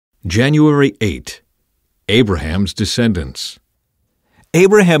January 8. Abraham's descendants.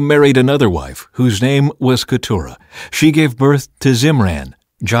 Abraham married another wife, whose name was Keturah. She gave birth to Zimran,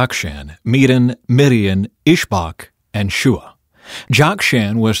 Jokshan, Medan, Midian, Ishbak, and Shua.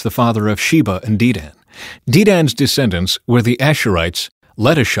 Jokshan was the father of Sheba and Dedan. Dedan's descendants were the Asherites,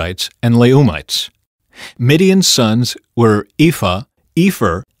 Letushites, and Leumites. Midian's sons were Ephah,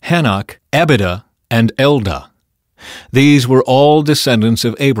 Epher, Hanok, Abidah, and Eldah. These were all descendants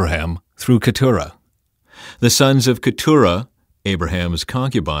of Abraham through Keturah. The sons of Keturah, Abraham's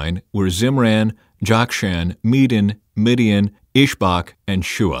concubine, were Zimran, Jokshan, Medan, Midian, Ishbak, and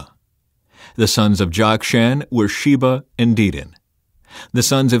Shua. The sons of Jokshan were Sheba and Dedan. The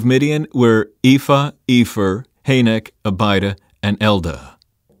sons of Midian were Ephah, Epher, Hanok, Abidah, and Eldah.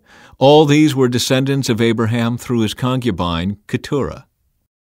 All these were descendants of Abraham through his concubine, Keturah.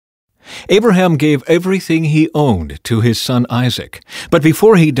 Abraham gave everything he owned to his son Isaac, but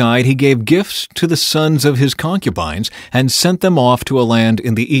before he died he gave gifts to the sons of his concubines and sent them off to a land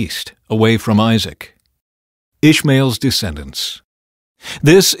in the east, away from Isaac. Ishmael's descendants.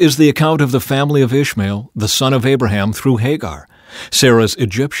 This is the account of the family of Ishmael, the son of Abraham, through Hagar, Sarah's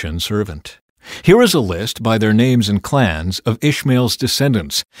Egyptian servant. Here is a list by their names and clans of Ishmael's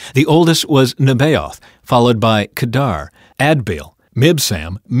descendants. The oldest was Nebaioth, followed by Kedar, Adbeel,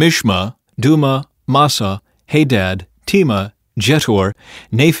 Mibsam, Mishma, Duma, Massa, Hadad, Tema, Jetur,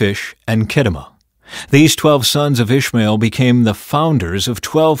 Naphish, and Kedemah. These 12 sons of Ishmael became the founders of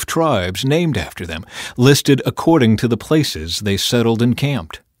 12 tribes named after them, listed according to the places they settled and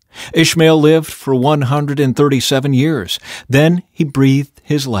camped. Ishmael lived for 137 years. Then he breathed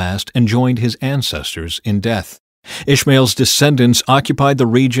his last and joined his ancestors in death. Ishmael's descendants occupied the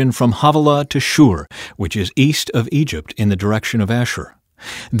region from Havilah to Shur, which is east of Egypt in the direction of Ashur.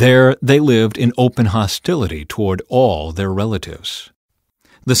 There they lived in open hostility toward all their relatives.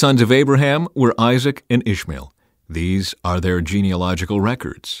 The sons of Abraham were Isaac and Ishmael. These are their genealogical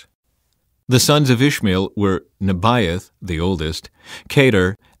records. The sons of Ishmael were Nebaioth, the oldest,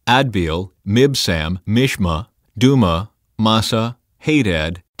 Kedar, Adbeel, Mibsam, Mishma, Duma, Massa,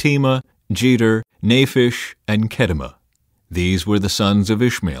 Hadad, Tema, Jetur, Naphish, and Kedemah. These were the sons of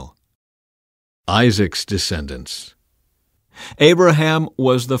Ishmael. Isaac's descendants. Abraham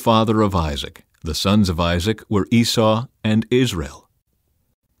was the father of Isaac. The sons of Isaac were Esau and Israel.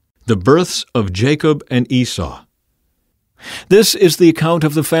 The births of Jacob and Esau. This is the account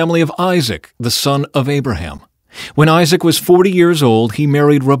of the family of Isaac, the son of Abraham. When Isaac was 40 years old, he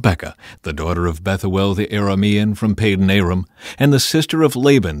married Rebekah, the daughter of Bethuel the Aramean from Padan-aram, and the sister of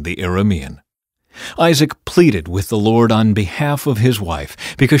Laban the Aramean. Isaac pleaded with the Lord on behalf of his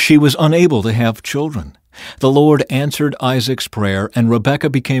wife, because she was unable to have children. The Lord answered Isaac's prayer, and Rebekah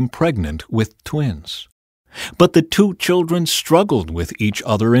became pregnant with twins. But the two children struggled with each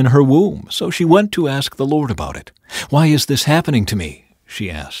other in her womb, so she went to ask the Lord about it. "Why is this happening to me?"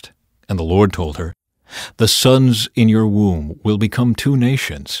 she asked. And the Lord told her, "The sons in your womb will become two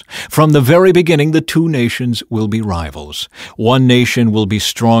nations. From the very beginning, the two nations will be rivals. One nation will be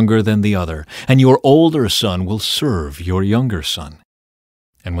stronger than the other, and your older son will serve your younger son."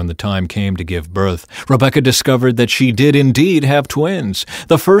 And when the time came to give birth, Rebekah discovered that she did indeed have twins.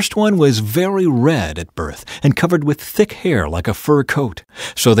 The first one was very red at birth and covered with thick hair like a fur coat,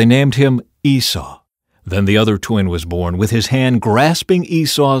 so they named him Esau. Then the other twin was born with his hand grasping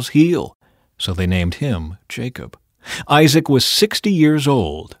Esau's heel, so they named him Jacob. Isaac was 60 years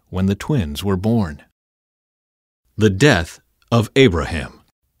old when the twins were born. The death of Abraham.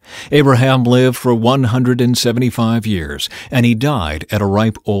 Abraham lived for 175 years, and he died at a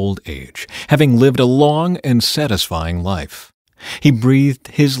ripe old age, having lived a long and satisfying life. He breathed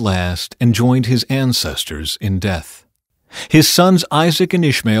his last and joined his ancestors in death. His sons Isaac and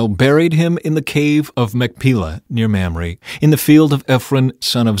Ishmael buried him in the cave of Machpelah near Mamre, in the field of Ephron,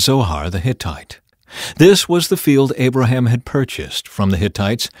 son of Zohar the Hittite. This was the field Abraham had purchased from the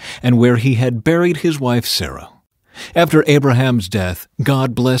Hittites, and where he had buried his wife Sarah. After Abraham's death,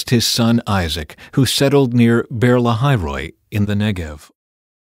 God blessed his son Isaac, who settled near Beer-lahai-roi in the Negev.